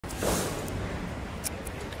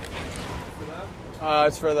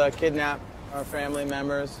It's for the kidnapped, our family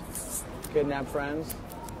members, kidnapped friends.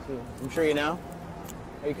 I'm sure you know.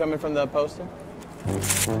 Are you coming from the poster?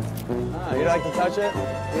 Ah, you don't like to touch it?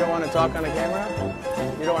 You don't want to talk on the camera?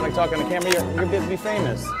 You don't want to talk on the camera? You're going to be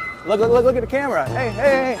famous. Look at the camera.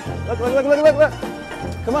 Hey. Look.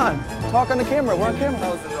 Come on. Talk on the camera. We're on camera.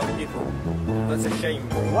 Thousands of people. That's a shame.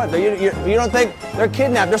 What? You don't think they're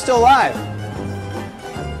kidnapped? They're still alive.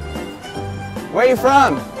 Where are you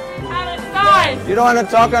from? Palestine. You don't want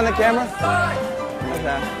to talk on the camera?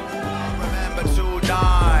 Okay. Remember to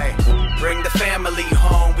die. Bring the family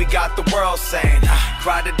home, we got the world saying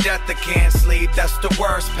cry to death, I can't sleep, that's the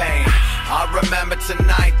worst pain. I remember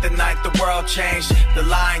tonight, the night the world changed. The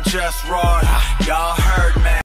line just roared, y'all heard, man.